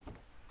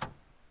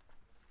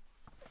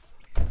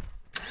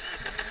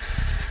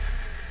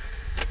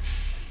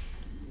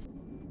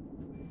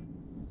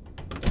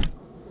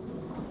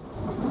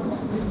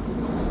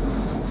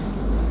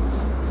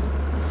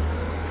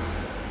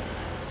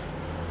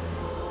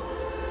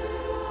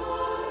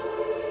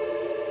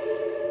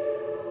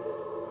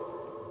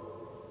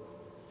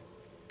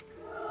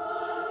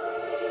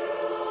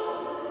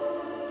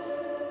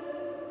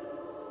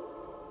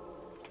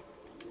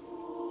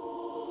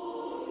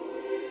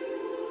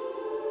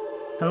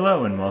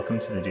Hello and welcome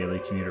to the Daily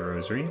Commuter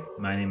Rosary.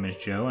 My name is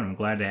Joe and I'm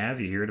glad to have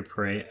you here to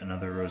pray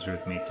another rosary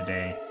with me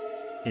today.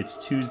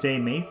 It's Tuesday,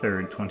 May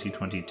 3rd,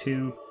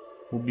 2022.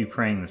 We'll be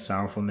praying the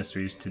Sorrowful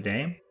Mysteries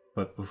today,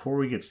 but before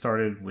we get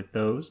started with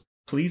those,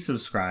 please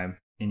subscribe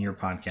in your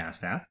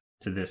podcast app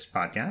to this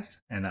podcast,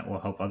 and that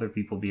will help other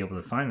people be able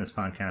to find this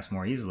podcast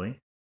more easily.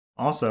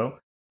 Also,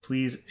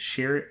 please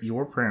share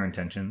your prayer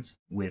intentions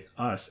with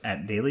us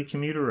at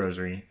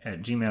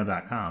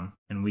dailycommuterrosary@gmail.com,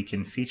 and we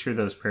can feature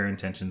those prayer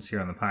intentions here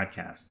on the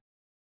podcast.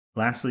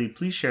 Lastly,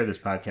 please share this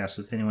podcast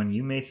with anyone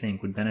you may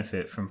think would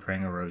benefit from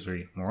praying a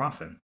rosary more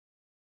often.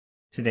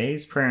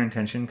 Today's prayer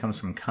intention comes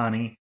from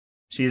Connie.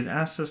 She has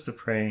asked us to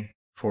pray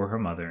for her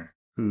mother,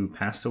 who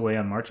passed away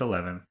on March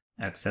 11th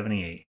at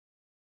 78.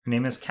 Her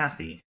name is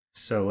Kathy,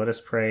 so let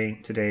us pray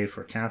today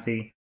for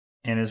Kathy,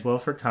 and as well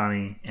for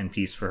Connie, and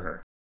peace for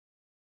her.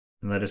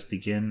 And let us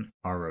begin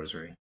our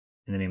rosary.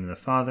 In the name of the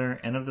Father,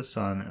 and of the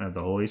Son, and of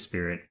the Holy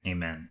Spirit.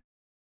 Amen.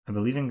 I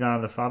believe in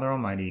God, the Father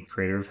Almighty,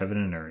 creator of heaven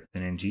and earth,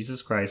 and in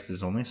Jesus Christ,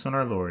 his only Son,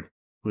 our Lord,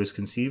 who was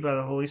conceived by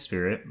the Holy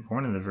Spirit,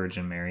 born of the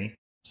Virgin Mary,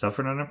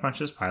 suffered under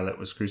Pontius Pilate,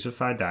 was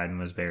crucified, died, and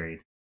was buried.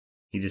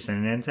 He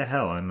descended into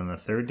hell, and on the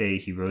third day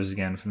he rose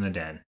again from the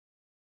dead.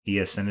 He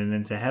ascended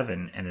into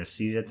heaven, and is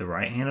seated at the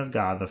right hand of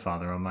God, the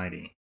Father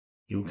Almighty.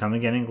 He will come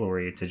again in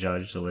glory to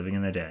judge the living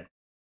and the dead.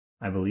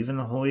 I believe in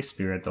the Holy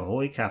Spirit, the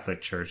Holy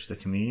Catholic Church, the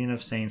communion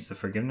of saints, the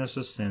forgiveness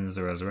of sins,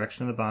 the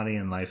resurrection of the body,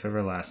 and life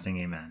everlasting.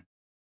 Amen.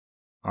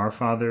 Our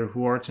Father,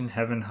 who art in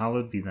heaven,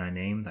 hallowed be thy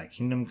name. Thy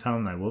kingdom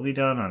come, thy will be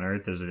done on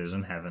earth as it is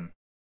in heaven.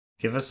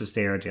 Give us this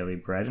day our daily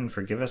bread, and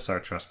forgive us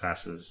our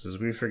trespasses, as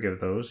we forgive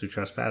those who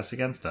trespass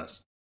against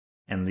us.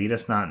 And lead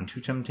us not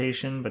into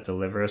temptation, but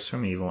deliver us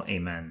from evil.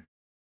 Amen.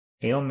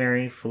 Hail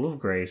Mary, full of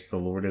grace, the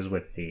Lord is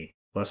with thee.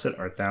 Blessed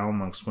art thou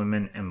amongst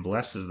women, and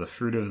blessed is the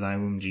fruit of thy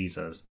womb,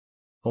 Jesus.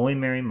 Holy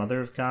Mary,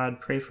 Mother of God,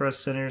 pray for us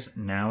sinners,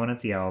 now and at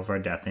the hour of our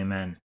death.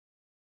 Amen.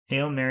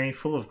 Hail Mary,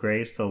 full of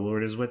grace, the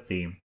Lord is with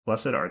thee.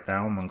 Blessed art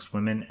thou amongst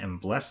women,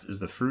 and blessed is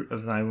the fruit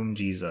of thy womb,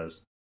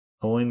 Jesus.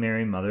 Holy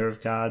Mary, Mother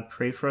of God,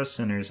 pray for us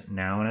sinners,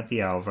 now and at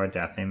the hour of our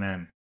death.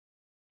 Amen.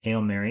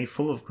 Hail Mary,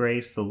 full of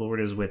grace, the Lord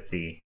is with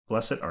thee.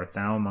 Blessed art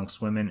thou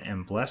amongst women,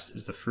 and blessed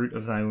is the fruit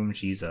of thy womb,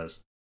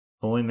 Jesus.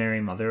 Holy Mary,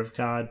 Mother of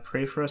God,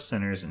 pray for us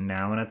sinners,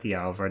 now and at the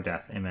hour of our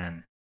death.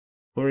 Amen.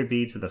 Glory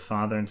be to the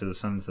Father, and to the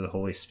Son, and to the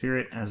Holy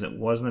Spirit, as it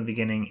was in the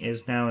beginning,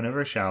 is now, and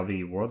ever shall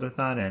be, world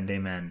without end.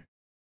 Amen.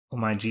 O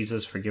my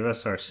Jesus, forgive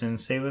us our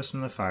sins, save us from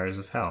the fires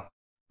of hell.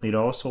 Lead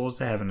all souls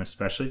to heaven,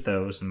 especially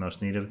those in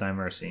most need of thy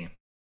mercy.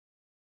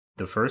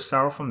 The first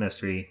sorrowful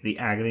mystery, the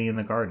agony in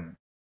the garden.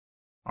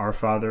 Our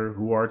Father,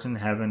 who art in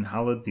heaven,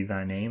 hallowed be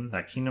thy name.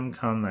 Thy kingdom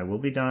come, thy will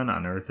be done,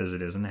 on earth as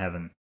it is in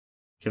heaven.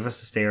 Give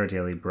us this day our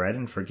daily bread,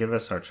 and forgive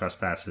us our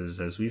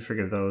trespasses, as we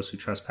forgive those who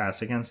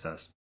trespass against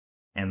us.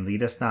 And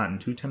lead us not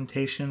into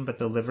temptation, but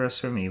deliver us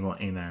from evil.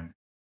 Amen.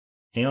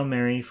 Hail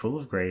Mary, full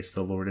of grace,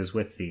 the Lord is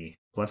with thee.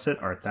 Blessed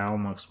art thou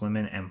amongst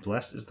women, and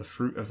blessed is the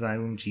fruit of thy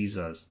womb,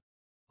 Jesus.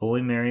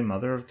 Holy Mary,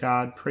 Mother of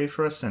God, pray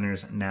for us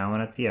sinners, now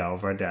and at the hour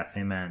of our death.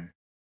 Amen.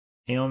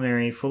 Hail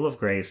Mary, full of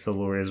grace, the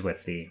Lord is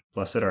with thee.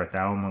 Blessed art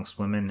thou amongst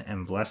women,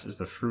 and blessed is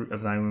the fruit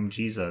of thy womb,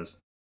 Jesus.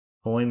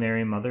 Holy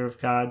Mary, Mother of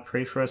God,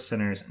 pray for us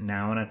sinners,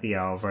 now and at the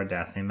hour of our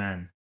death.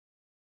 Amen.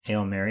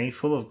 Hail Mary,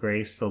 full of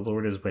grace, the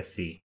Lord is with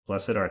thee.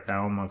 Blessed art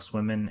thou amongst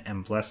women,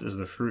 and blessed is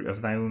the fruit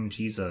of thy womb,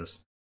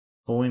 Jesus.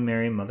 Holy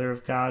Mary, Mother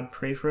of God,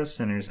 pray for us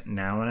sinners,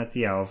 now and at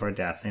the hour of our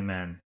death.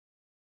 Amen.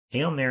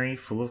 Hail Mary,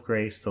 full of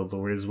grace, the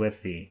Lord is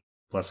with thee.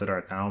 Blessed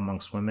art thou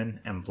amongst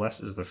women, and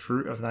blessed is the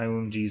fruit of thy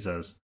womb,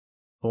 Jesus.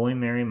 Holy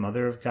Mary,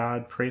 Mother of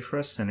God, pray for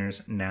us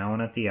sinners, now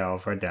and at the hour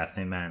of our death.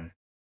 Amen.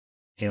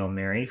 Hail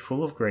Mary,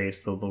 full of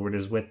grace, the Lord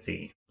is with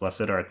thee.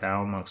 Blessed art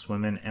thou amongst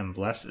women, and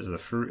blessed is the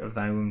fruit of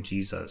thy womb,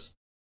 Jesus.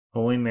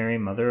 Holy Mary,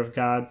 Mother of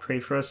God, pray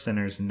for us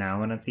sinners,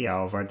 now and at the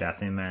hour of our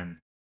death. Amen.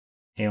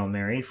 Hail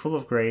Mary, full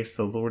of grace,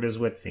 the Lord is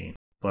with thee.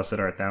 Blessed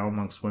art thou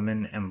amongst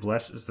women, and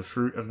blessed is the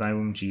fruit of thy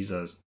womb,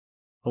 Jesus.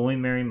 Holy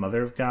Mary,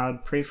 Mother of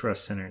God, pray for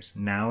us sinners,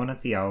 now and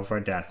at the hour of our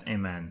death.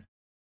 Amen.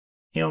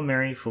 Hail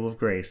Mary, full of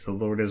grace, the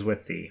Lord is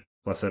with thee.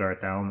 Blessed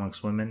art thou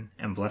amongst women,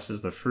 and blessed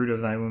is the fruit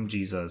of thy womb,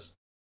 Jesus.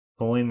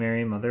 Holy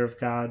Mary, Mother of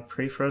God,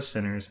 pray for us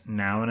sinners,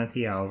 now and at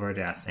the hour of our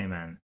death.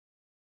 Amen.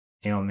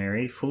 Hail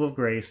Mary, full of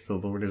grace, the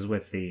Lord is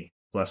with thee.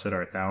 Blessed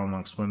art thou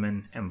amongst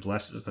women, and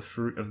blessed is the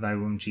fruit of thy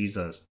womb,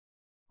 Jesus.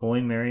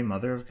 Holy Mary,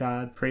 Mother of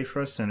God, pray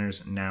for us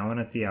sinners, now and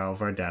at the hour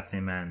of our death.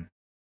 Amen.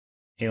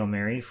 Hail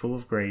Mary, full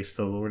of grace,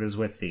 the Lord is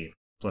with thee.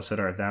 Blessed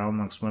art thou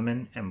amongst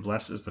women, and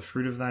blessed is the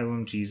fruit of thy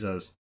womb,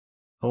 Jesus.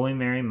 Holy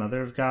Mary,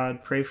 Mother of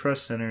God, pray for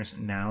us sinners,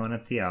 now and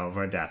at the hour of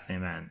our death.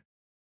 Amen.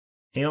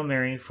 Hail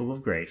Mary, full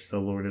of grace, the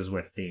Lord is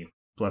with thee.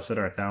 Blessed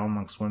art thou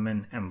amongst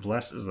women, and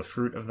blessed is the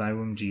fruit of thy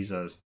womb,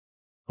 Jesus.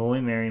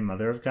 Holy Mary,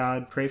 Mother of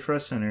God, pray for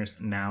us sinners,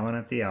 now and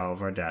at the hour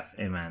of our death.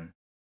 Amen.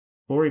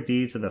 Glory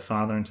be to the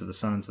Father, and to the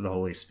Son, and to the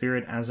Holy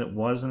Spirit, as it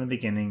was in the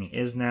beginning,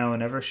 is now,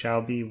 and ever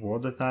shall be,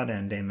 world without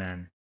end.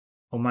 Amen.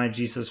 O my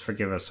Jesus,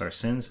 forgive us our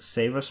sins,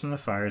 save us from the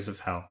fires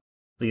of hell.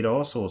 Lead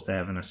all souls to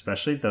heaven,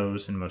 especially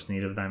those in most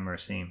need of thy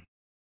mercy.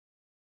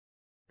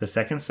 The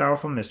second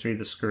sorrowful mystery,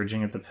 the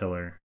scourging at the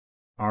pillar.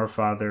 Our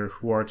Father,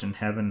 who art in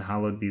heaven,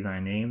 hallowed be thy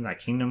name. Thy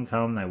kingdom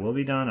come, thy will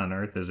be done on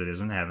earth as it is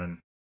in heaven.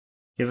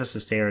 Give us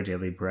this day our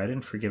daily bread,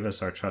 and forgive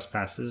us our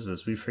trespasses,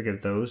 as we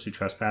forgive those who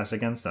trespass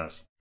against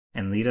us.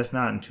 And lead us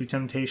not into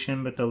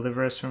temptation, but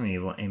deliver us from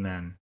evil.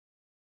 Amen.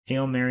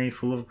 Hail Mary,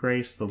 full of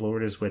grace, the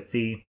Lord is with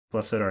thee.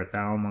 Blessed art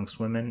thou amongst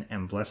women,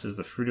 and blessed is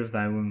the fruit of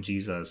thy womb,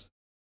 Jesus.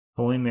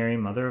 Holy Mary,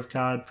 Mother of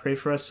God, pray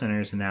for us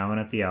sinners, now and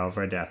at the hour of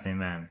our death.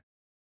 Amen.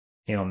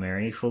 Hail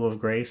Mary, full of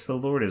grace, the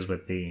Lord is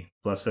with thee.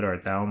 Blessed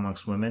art thou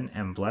amongst women,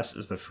 and blessed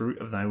is the fruit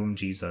of thy womb,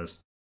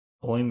 Jesus.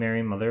 Holy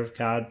Mary, Mother of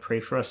God, pray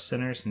for us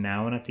sinners,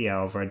 now and at the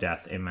hour of our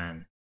death.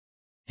 Amen.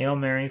 Hail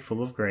Mary,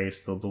 full of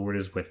grace, the Lord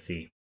is with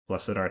thee.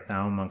 Blessed art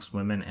thou amongst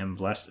women, and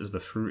blessed is the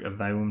fruit of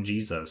thy womb,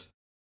 Jesus.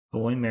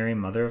 Holy Mary,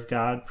 Mother of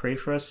God, pray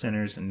for us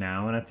sinners,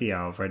 now and at the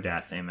hour of our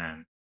death.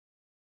 Amen.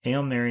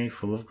 Hail Mary,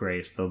 full of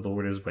grace, the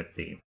Lord is with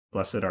thee.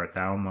 Blessed art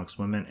thou amongst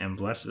women, and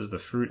blessed is the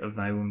fruit of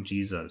thy womb,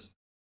 Jesus.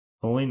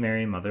 Holy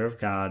Mary, Mother of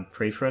God,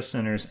 pray for us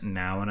sinners,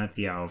 now and at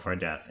the hour of our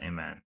death.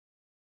 Amen.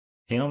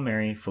 Hail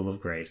Mary, full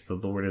of grace, the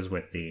Lord is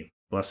with thee.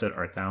 Blessed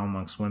art thou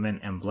amongst women,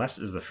 and blessed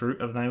is the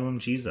fruit of thy womb,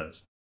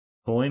 Jesus.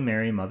 Holy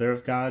Mary, Mother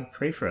of God,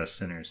 pray for us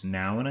sinners,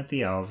 now and at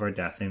the hour of our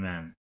death.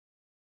 Amen.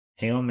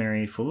 Hail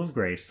Mary, full of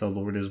grace, the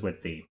Lord is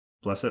with thee.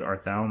 Blessed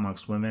art thou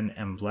amongst women,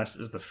 and blessed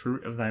is the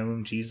fruit of thy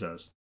womb,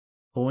 Jesus.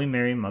 Holy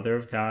Mary, Mother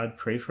of God,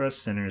 pray for us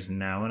sinners,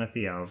 now and at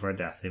the hour of our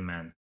death.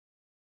 Amen.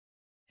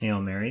 Hail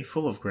Mary,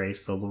 full of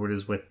grace, the Lord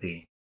is with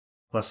thee.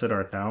 Blessed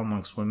art thou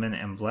amongst women,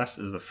 and blessed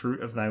is the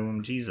fruit of thy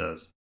womb,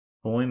 Jesus.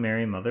 Holy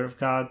Mary, Mother of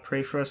God,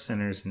 pray for us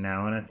sinners,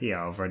 now and at the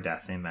hour of our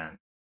death. Amen.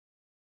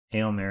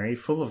 Hail Mary,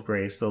 full of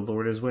grace, the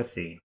Lord is with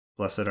thee.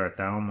 Blessed art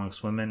thou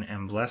amongst women,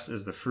 and blessed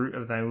is the fruit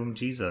of thy womb,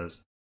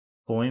 Jesus.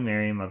 Holy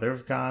Mary, Mother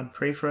of God,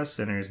 pray for us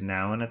sinners,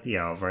 now and at the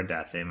hour of our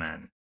death.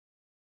 Amen.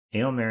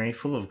 Hail Mary,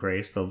 full of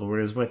grace, the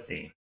Lord is with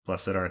thee.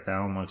 Blessed art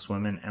thou amongst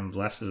women, and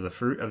blessed is the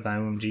fruit of thy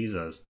womb,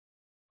 Jesus.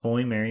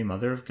 Holy Mary,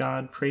 Mother of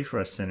God, pray for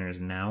us sinners,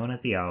 now and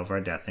at the hour of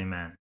our death.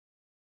 Amen.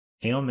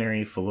 Hail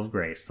Mary, full of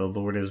grace, the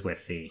Lord is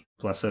with thee.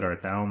 Blessed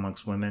art thou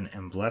amongst women,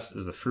 and blessed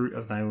is the fruit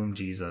of thy womb,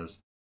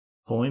 Jesus.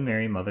 Holy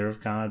Mary, Mother of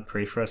God,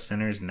 pray for us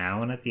sinners,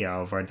 now and at the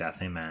hour of our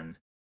death. Amen.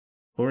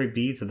 Glory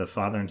be to the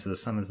Father, and to the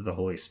Son, and to the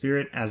Holy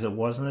Spirit, as it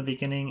was in the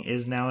beginning,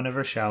 is now, and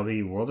ever shall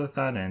be, world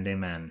without end.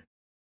 Amen.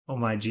 O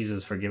my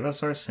Jesus, forgive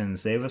us our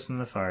sins, save us from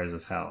the fires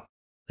of hell.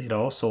 Lead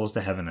all souls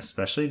to heaven,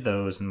 especially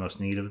those in most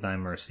need of thy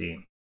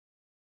mercy.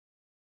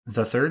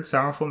 The third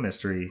sorrowful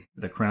mystery,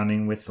 the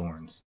crowning with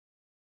thorns.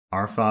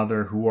 Our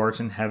Father, who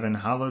art in heaven,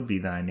 hallowed be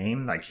thy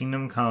name. Thy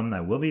kingdom come,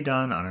 thy will be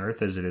done, on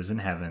earth as it is in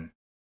heaven.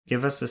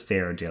 Give us this day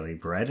our daily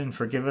bread, and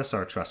forgive us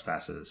our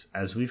trespasses,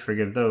 as we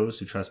forgive those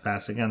who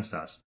trespass against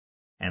us.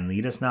 And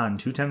lead us not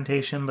into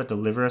temptation, but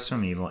deliver us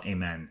from evil.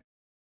 Amen.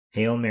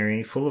 Hail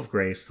Mary, full of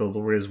grace, the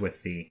Lord is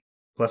with thee.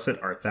 Blessed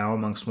art thou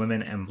amongst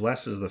women, and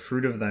blessed is the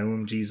fruit of thy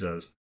womb,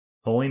 Jesus.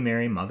 Holy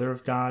Mary, Mother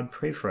of God,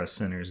 pray for us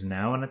sinners,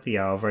 now and at the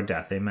hour of our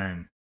death.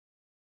 Amen.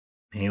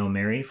 Hail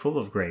Mary, full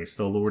of grace,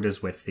 the Lord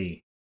is with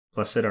thee.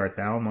 Blessed art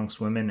thou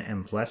amongst women,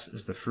 and blessed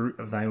is the fruit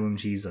of thy womb,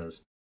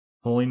 Jesus.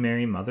 Holy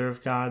Mary, Mother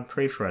of God,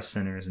 pray for us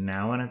sinners,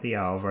 now and at the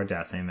hour of our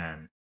death.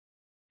 Amen.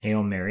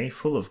 Hail Mary,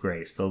 full of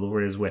grace, the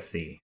Lord is with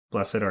thee.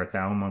 Blessed art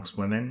thou amongst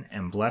women,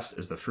 and blessed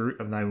is the fruit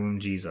of thy womb,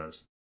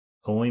 Jesus.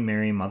 Holy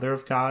Mary, Mother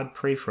of God,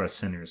 pray for us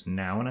sinners,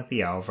 now and at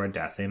the hour of our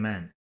death.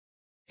 Amen.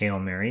 Hail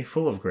Mary,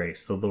 full of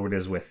grace, the Lord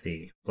is with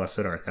thee. Blessed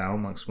art thou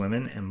amongst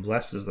women, and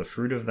blessed is the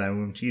fruit of thy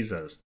womb,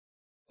 Jesus.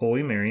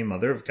 Holy Mary,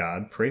 Mother of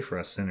God, pray for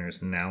us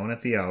sinners, now and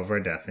at the hour of our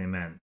death.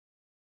 Amen.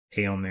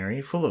 Hail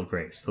Mary, full of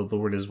grace, the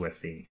Lord is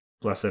with thee.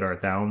 Blessed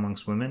art thou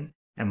amongst women,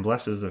 and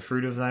blessed is the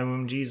fruit of thy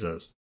womb,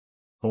 Jesus.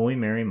 Holy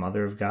Mary,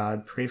 Mother of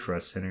God, pray for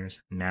us sinners,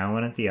 now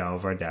and at the hour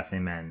of our death.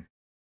 Amen.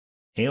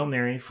 Hail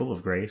Mary, full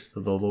of grace, the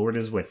Lord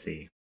is with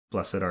thee.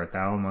 Blessed art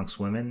thou amongst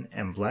women,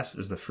 and blessed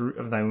is the fruit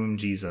of thy womb,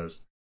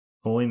 Jesus.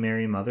 Holy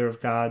Mary, Mother of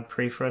God,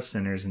 pray for us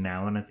sinners,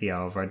 now and at the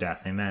hour of our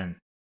death. Amen.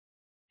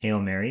 Hail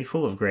Mary,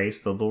 full of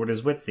grace, the Lord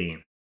is with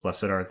thee.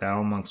 Blessed art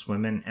thou amongst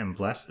women, and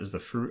blessed is the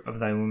fruit of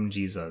thy womb,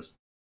 Jesus.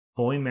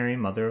 Holy Mary,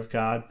 Mother of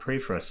God, pray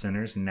for us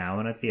sinners, now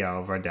and at the hour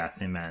of our death.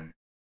 Amen.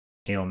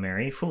 Hail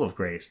Mary, full of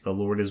grace, the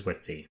Lord is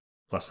with thee.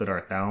 Blessed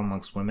art thou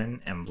amongst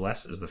women, and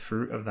blessed is the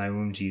fruit of thy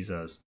womb,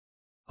 Jesus.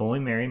 Holy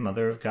Mary,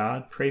 Mother of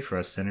God, pray for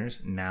us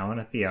sinners, now and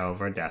at the hour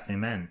of our death.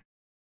 Amen.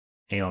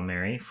 Hail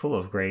Mary, full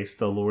of grace,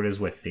 the Lord is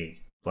with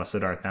thee.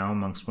 Blessed art thou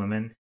amongst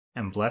women,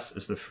 and blessed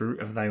is the fruit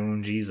of thy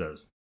womb,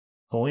 Jesus.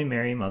 Holy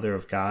Mary, Mother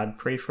of God,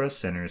 pray for us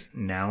sinners,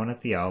 now and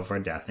at the hour of our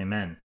death.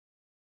 Amen.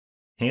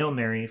 Hail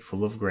Mary,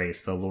 full of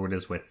grace, the Lord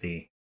is with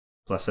thee.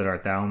 Blessed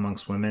art thou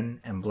amongst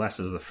women, and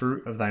blessed is the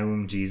fruit of thy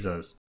womb,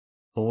 Jesus.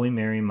 Holy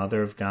Mary,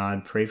 Mother of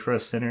God, pray for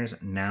us sinners,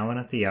 now and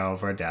at the hour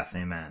of our death.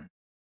 Amen.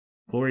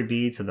 Glory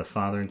be to the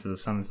Father, and to the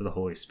Son, and to the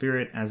Holy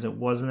Spirit, as it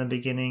was in the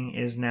beginning,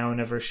 is now,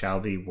 and ever shall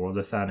be, world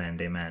without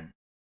end. Amen.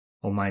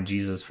 O my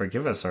Jesus,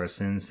 forgive us our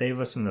sins, save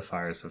us from the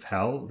fires of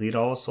hell, lead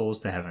all souls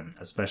to heaven,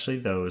 especially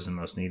those in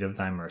most need of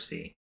thy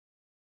mercy.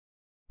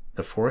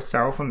 The fourth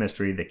sorrowful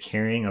mystery, the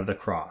carrying of the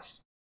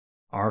cross.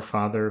 Our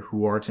Father,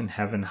 who art in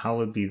heaven,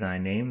 hallowed be thy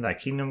name. Thy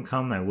kingdom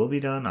come, thy will be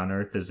done, on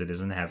earth as it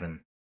is in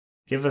heaven.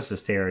 Give us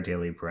this day our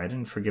daily bread,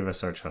 and forgive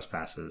us our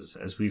trespasses,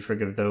 as we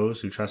forgive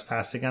those who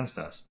trespass against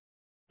us.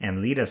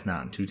 And lead us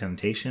not into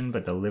temptation,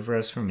 but deliver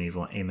us from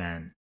evil.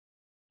 Amen.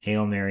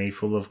 Hail Mary,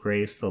 full of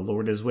grace, the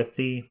Lord is with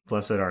thee.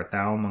 Blessed art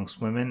thou amongst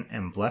women,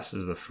 and blessed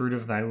is the fruit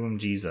of thy womb,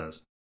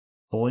 Jesus.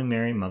 Holy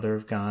Mary, Mother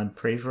of God,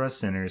 pray for us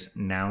sinners,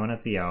 now and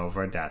at the hour of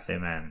our death.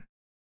 Amen.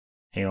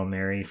 Hail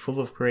Mary, full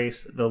of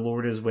grace, the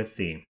Lord is with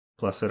thee.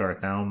 Blessed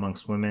art thou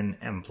amongst women,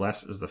 and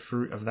blessed is the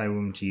fruit of thy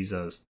womb,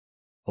 Jesus.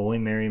 Holy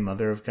Mary,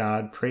 Mother of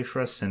God, pray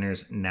for us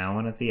sinners, now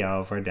and at the hour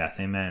of our death.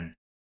 Amen.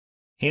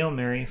 Hail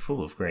Mary,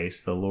 full of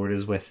grace, the Lord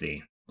is with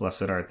thee.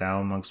 Blessed art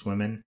thou amongst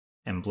women,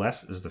 and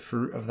blessed is the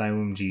fruit of thy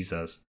womb,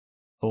 Jesus.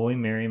 Holy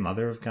Mary,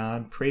 Mother of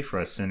God, pray for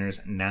us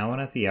sinners, now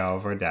and at the hour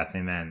of our death.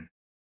 Amen.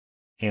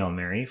 Hail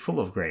Mary, full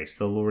of grace,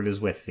 the Lord is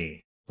with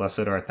thee.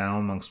 Blessed art thou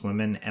amongst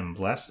women, and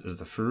blessed is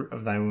the fruit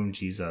of thy womb,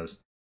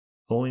 Jesus.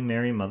 Holy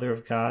Mary, Mother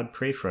of God,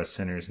 pray for us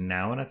sinners,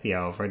 now and at the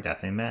hour of our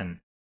death. Amen.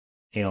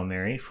 Hail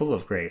Mary, full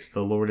of grace,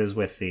 the Lord is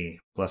with thee.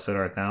 Blessed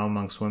art thou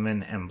amongst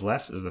women, and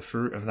blessed is the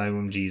fruit of thy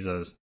womb,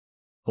 Jesus.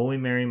 Holy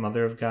Mary,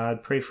 Mother of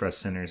God, pray for us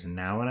sinners,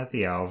 now and at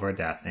the hour of our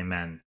death.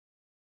 Amen.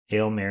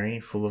 Hail Mary,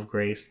 full of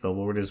grace, the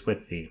Lord is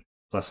with thee.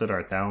 Blessed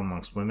art thou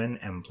amongst women,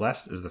 and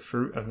blessed is the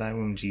fruit of thy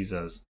womb,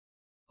 Jesus.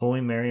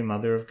 Holy Mary,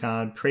 Mother of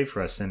God, pray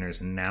for us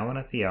sinners, now and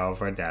at the hour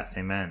of our death.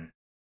 Amen.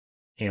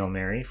 Hail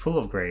Mary, full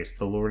of grace,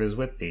 the Lord is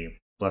with thee.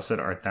 Blessed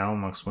art thou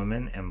amongst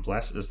women, and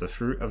blessed is the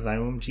fruit of thy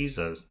womb,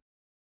 Jesus.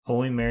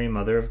 Holy Mary,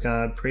 Mother of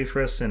God, pray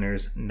for us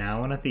sinners,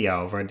 now and at the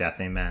hour of our death.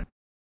 Amen.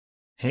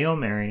 Hail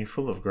Mary,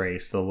 full of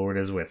grace, the Lord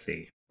is with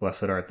thee.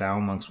 Blessed art thou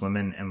amongst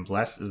women, and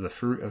blessed is the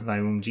fruit of thy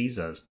womb,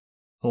 Jesus.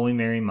 Holy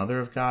Mary, Mother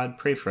of God,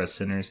 pray for us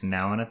sinners,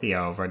 now and at the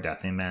hour of our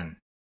death. Amen.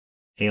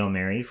 Hail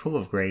Mary, full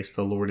of grace,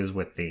 the Lord is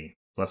with thee.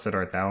 Blessed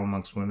art thou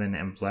amongst women,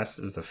 and blessed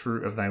is the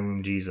fruit of thy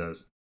womb,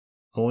 Jesus.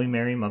 Holy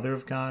Mary, Mother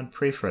of God,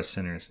 pray for us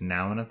sinners,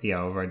 now and at the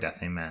hour of our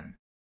death. Amen.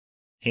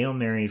 Hail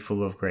Mary,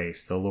 full of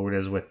grace, the Lord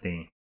is with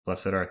thee.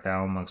 Blessed art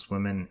thou amongst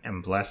women,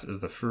 and blessed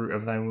is the fruit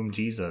of thy womb,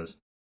 Jesus.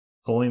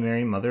 Holy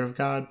Mary, Mother of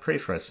God, pray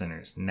for us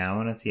sinners,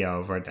 now and at the hour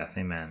of our death.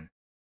 Amen.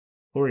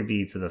 Glory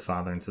be to the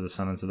Father, and to the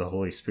Son, and to the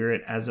Holy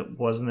Spirit, as it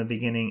was in the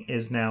beginning,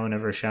 is now, and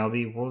ever shall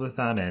be, world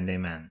without end.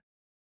 Amen.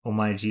 O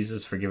my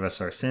Jesus, forgive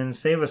us our sins,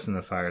 save us from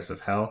the fires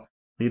of hell,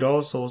 lead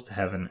all souls to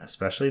heaven,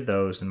 especially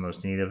those in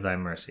most need of thy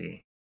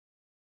mercy.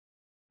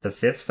 The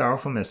fifth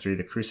sorrowful mystery,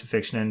 the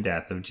crucifixion and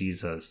death of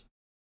Jesus.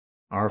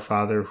 Our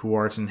Father, who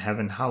art in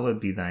heaven, hallowed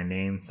be thy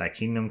name. Thy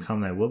kingdom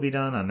come, thy will be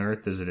done, on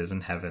earth as it is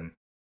in heaven.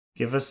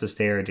 Give us this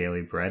day our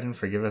daily bread, and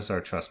forgive us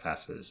our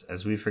trespasses,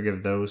 as we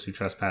forgive those who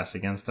trespass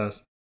against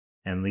us.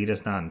 And lead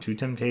us not into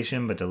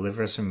temptation, but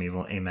deliver us from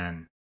evil.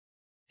 Amen.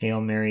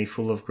 Hail Mary,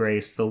 full of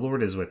grace, the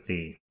Lord is with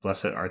thee.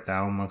 Blessed art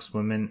thou amongst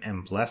women,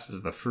 and blessed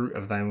is the fruit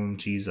of thy womb,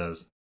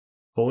 Jesus.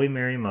 Holy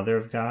Mary, Mother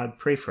of God,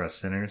 pray for us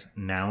sinners,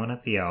 now and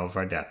at the hour of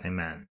our death.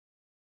 Amen.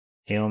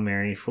 Hail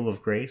Mary, full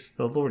of grace,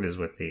 the Lord is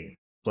with thee.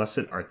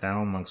 Blessed art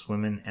thou amongst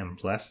women, and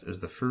blessed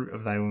is the fruit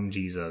of thy womb,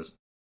 Jesus.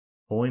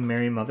 Holy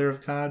Mary, Mother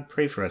of God,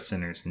 pray for us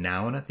sinners,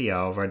 now and at the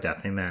hour of our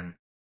death. Amen.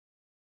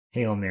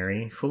 Hail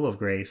Mary, full of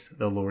grace,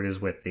 the Lord is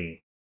with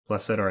thee.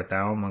 Blessed art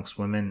thou amongst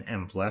women,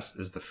 and blessed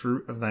is the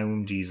fruit of thy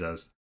womb,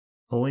 Jesus.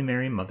 Holy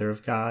Mary, Mother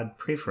of God,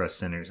 pray for us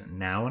sinners,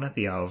 now and at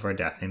the hour of our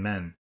death.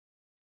 Amen.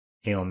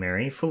 Hail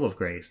Mary, full of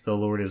grace, the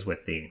Lord is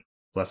with thee.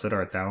 Blessed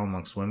art thou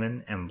amongst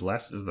women, and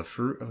blessed is the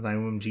fruit of thy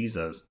womb,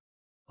 Jesus.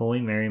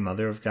 Holy Mary,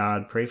 Mother of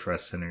God, pray for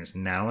us sinners,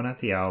 now and at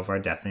the hour of our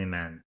death.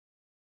 Amen.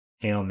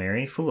 Hail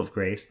Mary, full of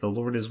grace, the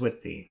Lord is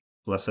with thee.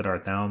 Blessed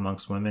art thou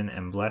amongst women,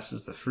 and blessed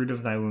is the fruit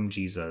of thy womb,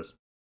 Jesus.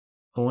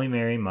 Holy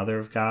Mary, Mother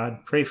of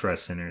God, pray for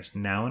us sinners,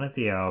 now and at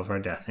the hour of our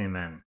death.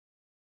 Amen.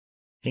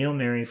 Hail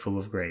Mary, full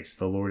of grace,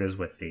 the Lord is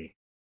with thee.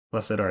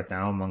 Blessed art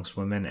thou amongst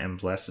women, and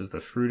blessed is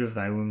the fruit of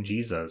thy womb,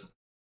 Jesus.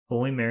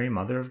 Holy Mary,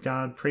 Mother of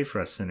God, pray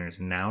for us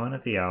sinners, now and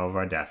at the hour of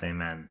our death.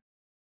 Amen.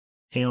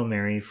 Hail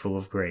Mary, full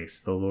of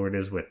grace, the Lord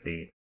is with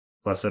thee.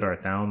 Blessed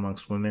art thou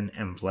amongst women,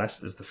 and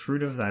blessed is the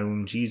fruit of thy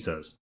womb,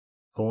 Jesus.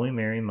 Holy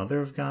Mary,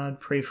 Mother of God,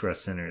 pray for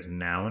us sinners,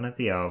 now and at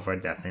the hour of our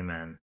death.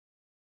 Amen.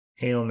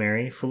 Hail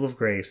Mary, full of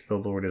grace, the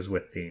Lord is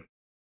with thee.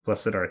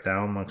 Blessed art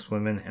thou amongst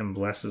women, and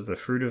blessed is the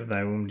fruit of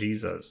thy womb,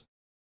 Jesus.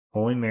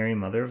 Holy Mary,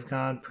 Mother of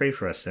God, pray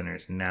for us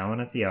sinners, now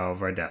and at the hour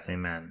of our death.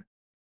 Amen.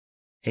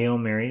 Hail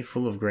Mary,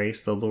 full of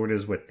grace, the Lord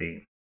is with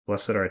thee.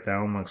 Blessed art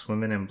thou amongst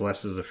women, and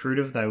blessed is the fruit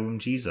of thy womb,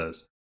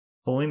 Jesus.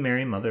 Holy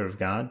Mary, Mother of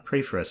God,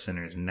 pray for us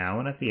sinners, now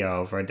and at the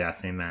hour of our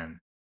death. Amen.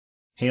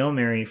 Hail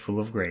Mary, full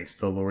of grace,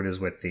 the Lord is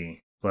with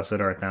thee. Blessed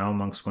art thou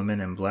amongst women,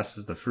 and blessed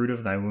is the fruit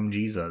of thy womb,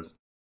 Jesus.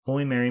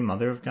 Holy Mary,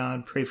 Mother of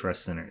God, pray for us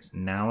sinners,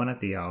 now and at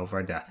the hour of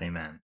our death.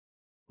 Amen.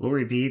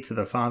 Glory be to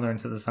the Father, and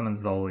to the Son, and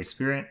to the Holy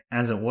Spirit,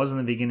 as it was in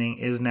the beginning,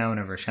 is now, and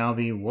ever shall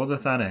be, world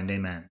without end.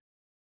 Amen.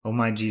 O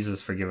my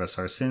Jesus, forgive us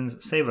our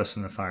sins, save us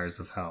from the fires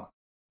of hell.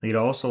 Lead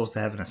all souls to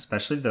heaven,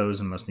 especially those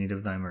in most need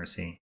of thy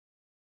mercy.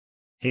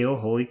 Hail,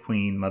 Holy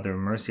Queen, Mother of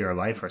mercy, our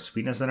life, our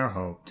sweetness, and our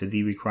hope. To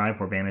thee we cry,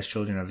 poor banished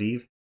children of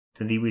Eve.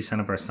 To thee we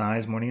send up our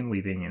sighs, mourning and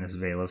weeping in this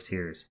vale of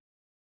tears.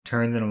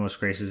 Turn then, O most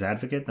gracious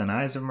Advocate, thine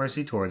eyes of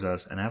mercy towards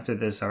us, and after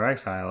this our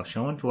exile,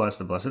 show unto us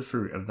the blessed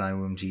fruit of thy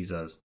womb,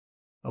 Jesus.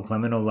 O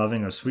clement, O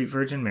loving, O sweet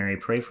Virgin Mary,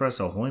 pray for us,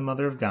 O Holy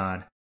Mother of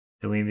God,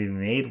 that we may be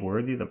made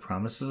worthy of the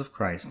promises of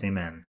Christ.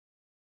 Amen.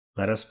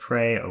 Let us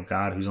pray, O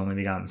God, whose only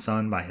begotten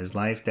Son, by his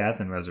life, death,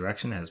 and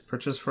resurrection, has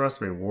purchased for us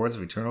the rewards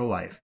of eternal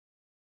life.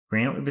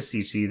 Grant, we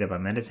beseech thee, that by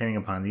meditating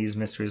upon these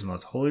mysteries of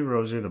most holy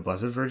Rosary of the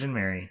Blessed Virgin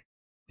Mary,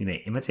 we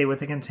may imitate what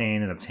they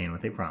contain and obtain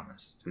what they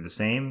promise. Through the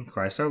same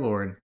Christ our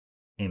Lord.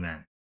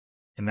 Amen.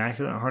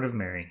 Immaculate Heart of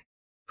Mary,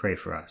 pray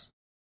for us.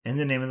 In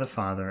the name of the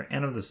Father,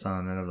 and of the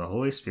Son, and of the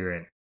Holy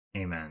Spirit.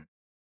 Amen.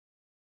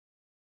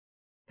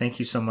 Thank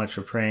you so much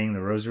for praying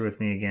the Rosary with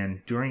me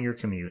again during your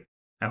commute.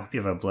 I hope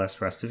you have a blessed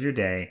rest of your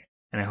day,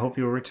 and I hope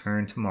you will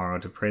return tomorrow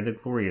to pray the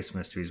glorious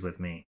mysteries with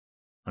me.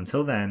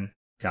 Until then,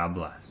 God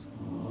bless.